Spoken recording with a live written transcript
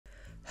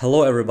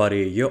Hello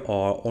everybody, you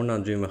are on a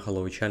Dreamer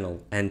Hello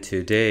channel, and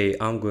today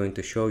I'm going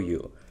to show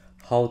you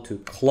how to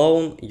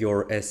clone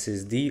your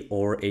SSD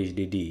or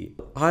HDD.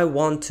 I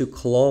want to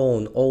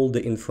clone all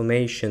the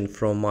information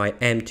from my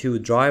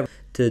M2 drive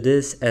to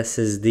this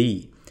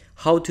SSD.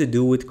 How to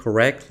do it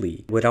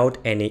correctly without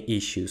any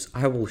issues,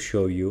 I will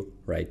show you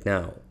right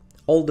now.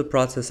 All the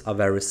process are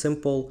very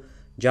simple,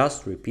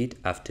 just repeat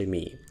after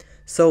me.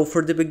 So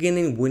for the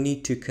beginning, we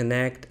need to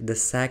connect the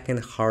second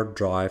hard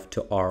drive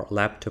to our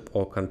laptop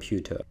or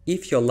computer.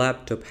 If your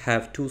laptop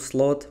have two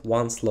slots,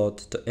 one slot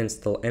to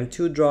install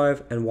M2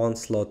 drive and one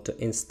slot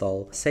to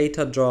install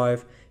SATA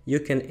drive, you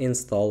can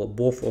install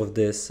both of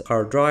these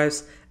hard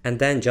drives and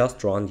then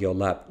just run your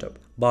laptop.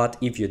 But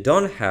if you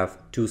don't have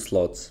two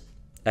slots,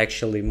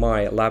 actually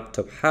my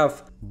laptop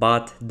have,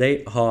 but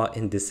they are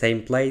in the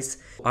same place,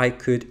 I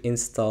could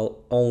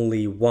install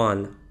only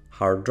one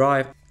hard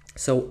drive.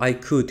 So I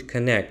could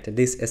connect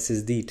this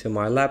SSD to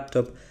my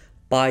laptop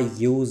by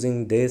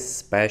using this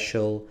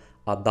special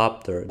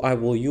adapter. I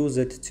will use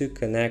it to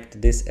connect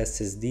this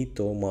SSD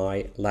to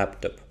my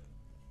laptop.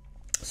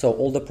 So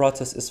all the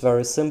process is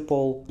very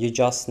simple. You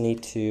just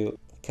need to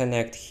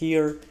connect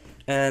here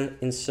and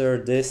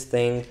insert this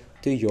thing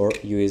to your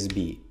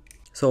USB.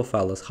 So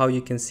fellas, how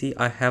you can see,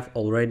 I have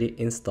already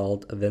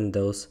installed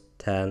Windows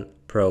 10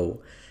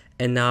 Pro.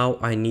 And now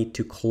I need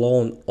to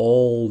clone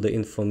all the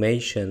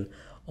information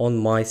on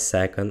my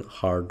second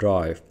hard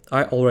drive.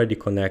 I already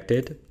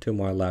connected to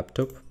my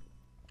laptop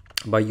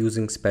by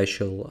using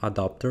special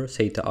adapter,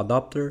 SATA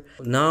adapter.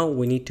 Now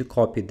we need to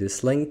copy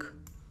this link.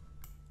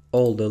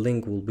 All the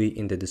link will be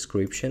in the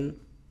description.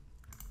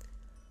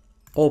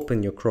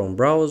 Open your Chrome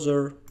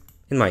browser.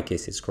 In my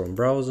case it's Chrome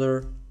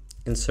browser.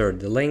 Insert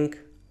the link.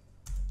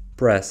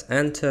 Press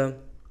enter.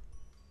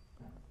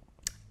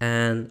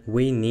 And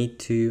we need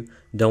to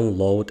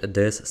download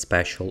this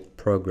special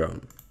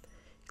program.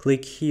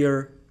 Click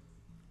here.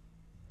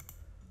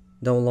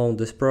 Download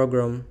this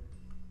program.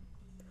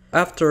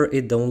 After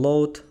it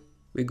download,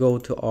 we go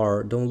to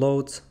our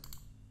downloads,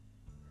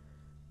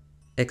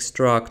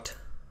 extract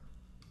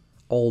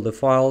all the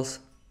files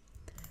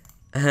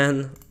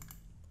and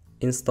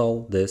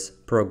install this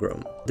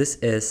program. This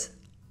is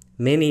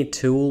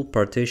MiniTool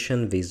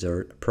Partition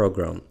Wizard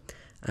program,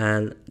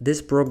 and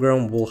this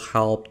program will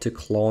help to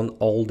clone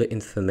all the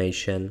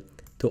information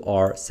to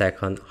our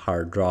second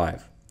hard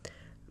drive.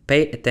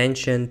 Pay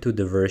attention to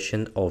the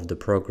version of the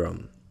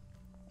program.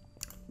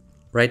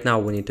 Right now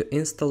we need to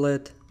install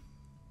it.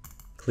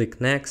 Click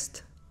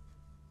next,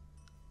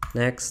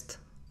 next,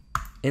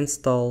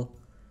 install.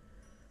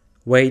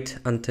 Wait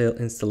until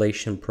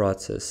installation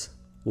process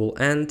will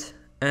end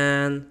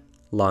and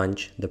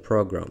launch the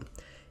program.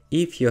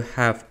 If you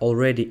have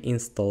already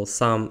installed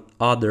some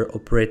other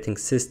operating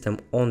system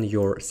on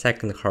your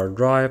second hard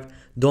drive,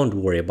 don't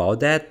worry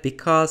about that,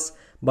 because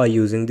by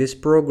using this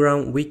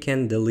program we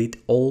can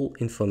delete all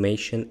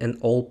information and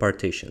all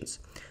partitions.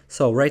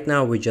 So right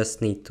now we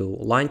just need to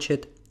launch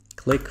it,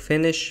 click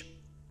finish,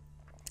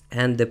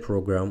 and the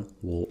program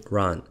will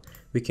run.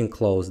 We can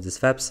close this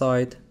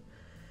website.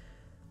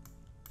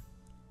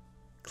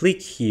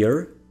 Click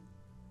here.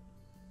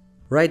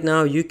 Right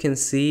now you can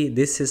see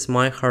this is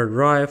my hard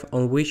drive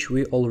on which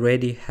we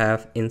already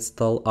have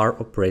installed our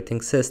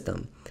operating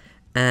system.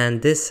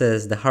 And this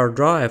is the hard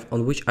drive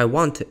on which I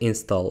want to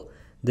install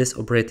this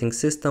operating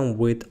system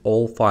with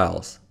all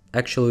files.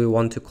 Actually, we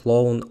want to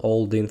clone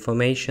all the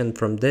information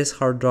from this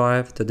hard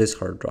drive to this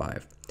hard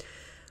drive.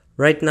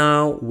 Right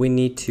now, we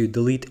need to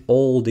delete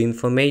all the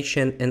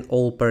information and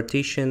all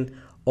partition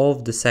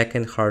of the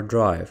second hard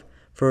drive.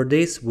 For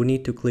this, we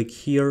need to click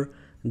here,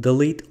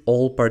 delete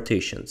all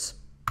partitions.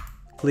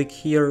 Click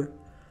here.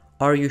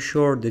 Are you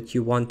sure that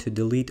you want to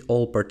delete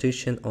all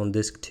partition on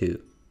disk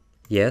 2?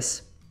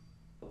 Yes.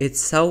 It's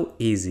so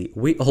easy.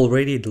 We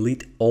already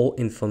delete all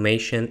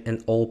information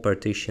and all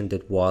partition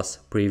that was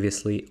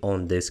previously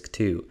on disk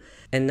 2.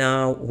 And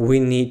now we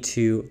need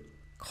to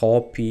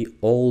copy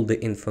all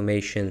the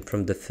information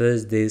from the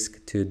first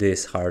disk to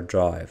this hard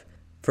drive.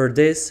 For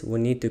this, we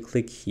need to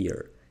click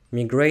here,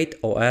 migrate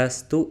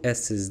OS to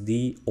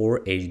SSD or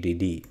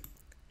HDD.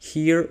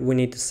 Here we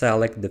need to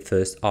select the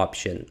first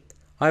option.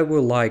 I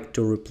would like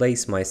to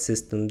replace my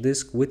system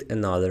disk with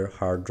another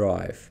hard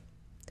drive.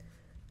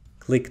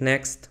 Click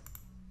next.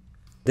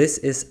 This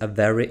is a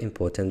very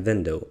important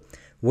window.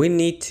 We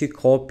need to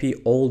copy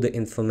all the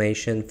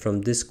information from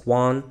disk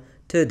 1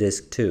 to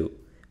disk 2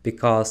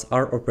 because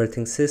our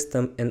operating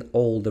system and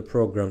all the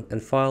program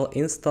and file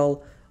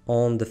install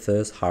on the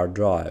first hard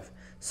drive.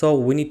 So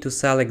we need to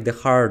select the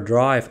hard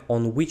drive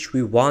on which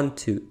we want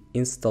to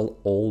install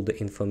all the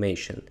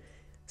information.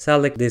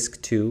 Select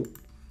disk 2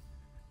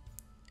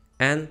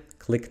 and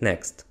click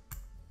next.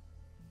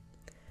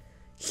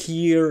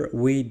 Here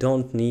we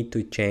don't need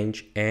to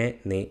change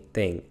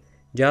anything.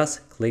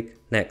 Just click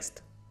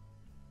next.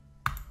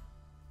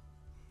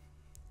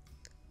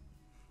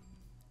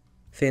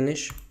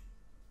 Finish.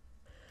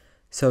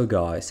 So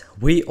guys,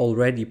 we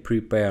already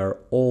prepare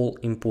all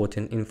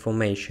important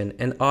information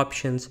and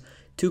options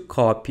to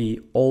copy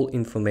all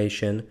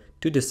information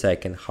to the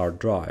second hard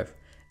drive.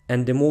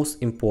 And the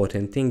most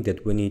important thing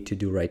that we need to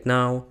do right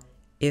now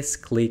is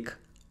click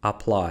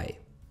apply.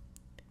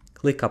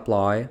 Click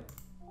apply.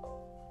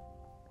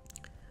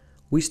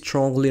 We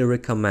strongly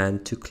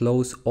recommend to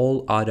close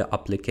all other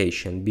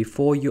applications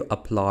before you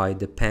apply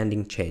the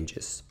pending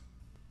changes.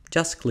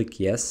 Just click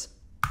yes.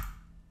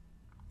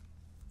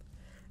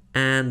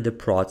 And the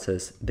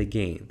process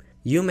begins.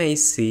 You may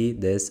see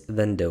this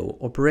window.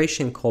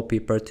 Operation copy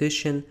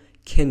partition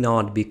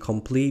cannot be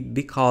complete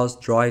because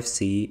drive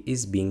C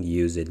is being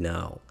used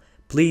now.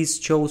 Please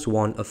choose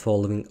one of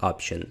following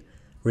option.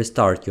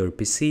 Restart your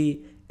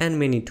PC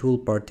and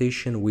MiniTool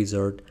partition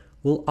wizard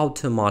will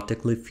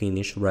automatically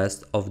finish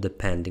rest of the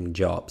pending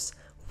jobs.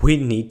 We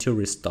need to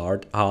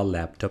restart our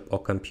laptop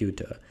or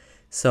computer.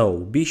 So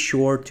be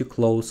sure to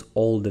close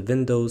all the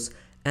windows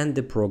and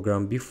the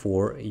program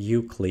before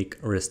you click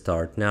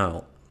restart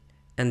now.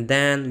 And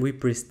then we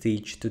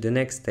proceed to the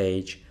next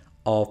stage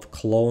of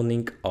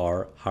cloning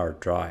our hard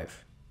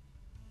drive.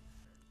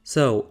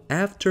 So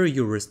after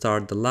you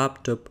restart the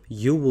laptop,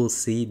 you will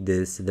see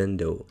this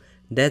window.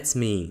 That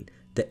means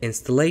the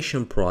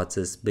installation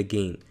process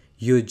begins.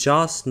 You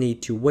just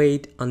need to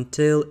wait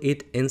until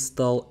it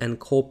installs and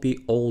copy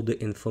all the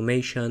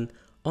information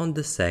on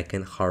the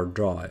second hard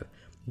drive.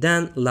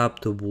 Then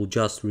laptop will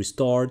just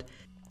restart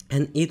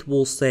and it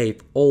will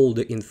save all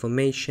the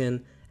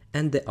information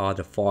and the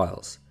other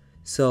files.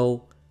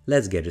 So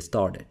let's get it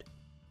started.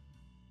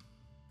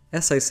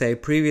 As I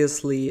said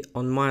previously,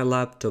 on my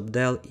laptop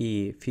Dell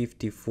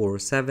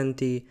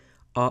E5470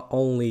 are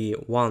only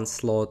one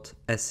slot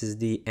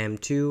SSD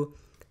M2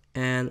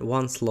 and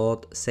one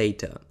slot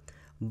SATA,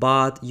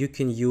 but you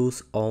can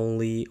use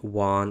only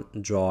one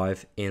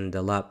drive in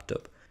the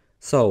laptop.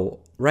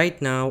 So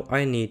right now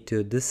I need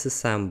to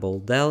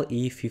disassemble Dell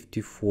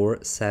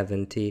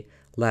E5470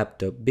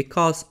 laptop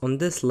because on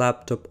this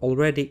laptop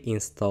already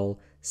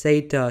installed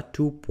SATA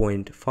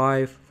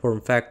 2.5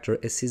 form factor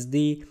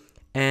SSD,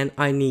 and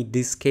I need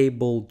this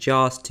cable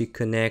just to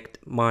connect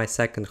my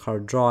second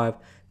hard drive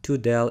to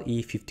Dell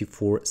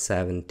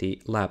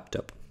E5470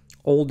 laptop.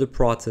 All the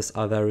processes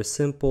are very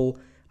simple.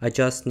 I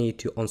just need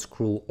to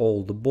unscrew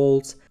all the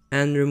bolts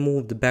and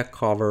remove the back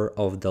cover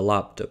of the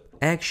laptop.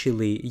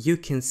 Actually, you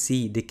can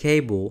see the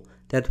cable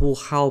that will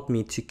help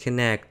me to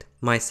connect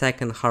my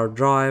second hard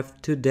drive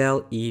to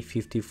Dell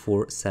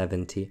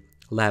E5470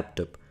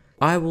 laptop.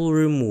 I will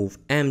remove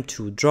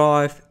M2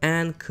 drive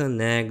and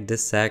connect the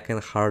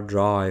second hard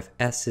drive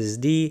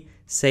SSD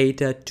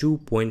SATA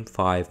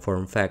 2.5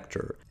 form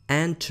factor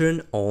and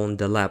turn on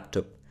the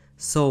laptop.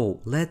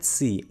 So let's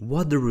see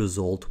what the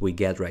result we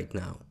get right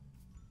now.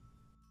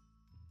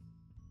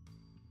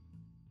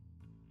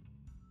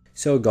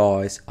 So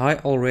guys, I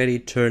already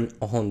turned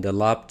on the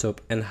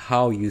laptop and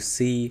how you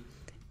see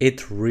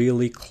it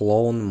really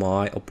cloned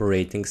my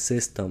operating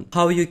system.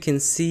 How you can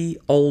see,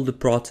 all the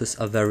processes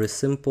are very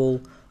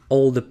simple.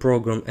 All the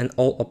program and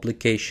all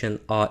applications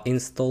are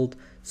installed,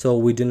 so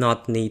we do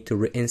not need to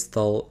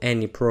reinstall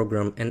any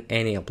program and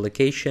any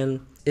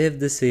application. If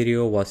this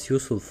video was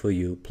useful for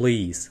you,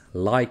 please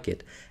like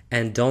it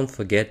and don't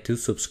forget to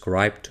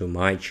subscribe to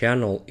my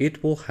channel.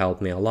 It will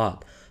help me a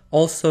lot.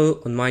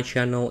 Also on my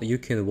channel you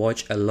can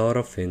watch a lot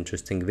of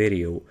interesting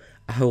videos.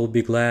 I will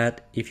be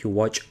glad if you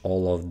watch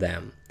all of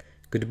them.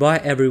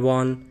 Goodbye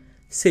everyone,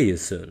 see you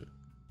soon.